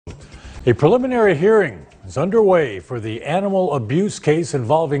A preliminary hearing is underway for the animal abuse case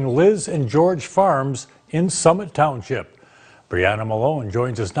involving Liz and George Farms in Summit Township. Brianna Malone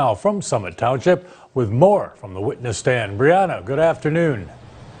joins us now from Summit Township with more from the witness stand. Brianna, good afternoon.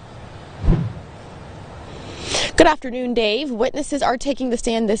 Good afternoon, Dave. Witnesses are taking the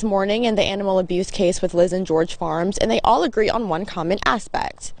stand this morning in the animal abuse case with Liz and George Farms, and they all agree on one common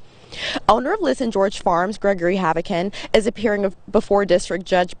aspect. Owner of Liz and George Farms, YourErie is appearing before District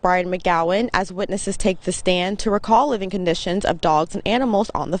Judge Brian McGowan as witnesses take the stand to recall living conditions of dogs and animals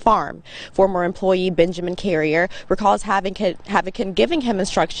on the farm. Former employee Benjamin Carrier recalls Havican giving him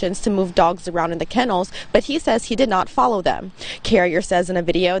instructions to move dogs around in the kennels, but he says he did not follow them. Carrier says in a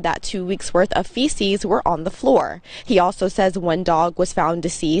video that 2 weeks worth of feces were on the floor. He also says one dog was found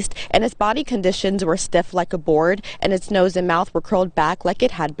deceased and its body conditions were stiff like a board and its nose and mouth were curled back like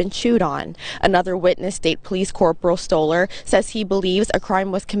it had been chewed on. Another witness, State Police Corporal Stoller, says he believes a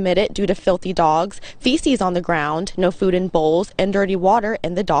crime was committed due to filthy dogs, feces on the ground, no food in bowls, and dirty water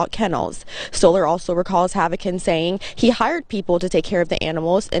in the dog kennels. Stoller also recalls Havican saying he hired people to take care of the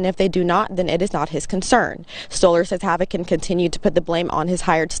animals, and if they do not, then it is not his concern. Stoller says Havican continued to put the blame on his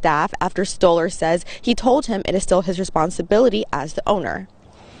hired staff after Stoller says he told him it is still his responsibility as the owner.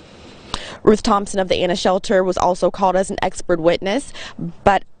 Ruth Thompson of the Anna Shelter was also called as an expert witness,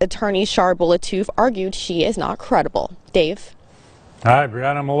 but attorney Shar Bulatouf argued she is not credible. Dave? Hi,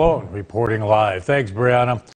 Brianna Malone reporting live. Thanks, Brianna.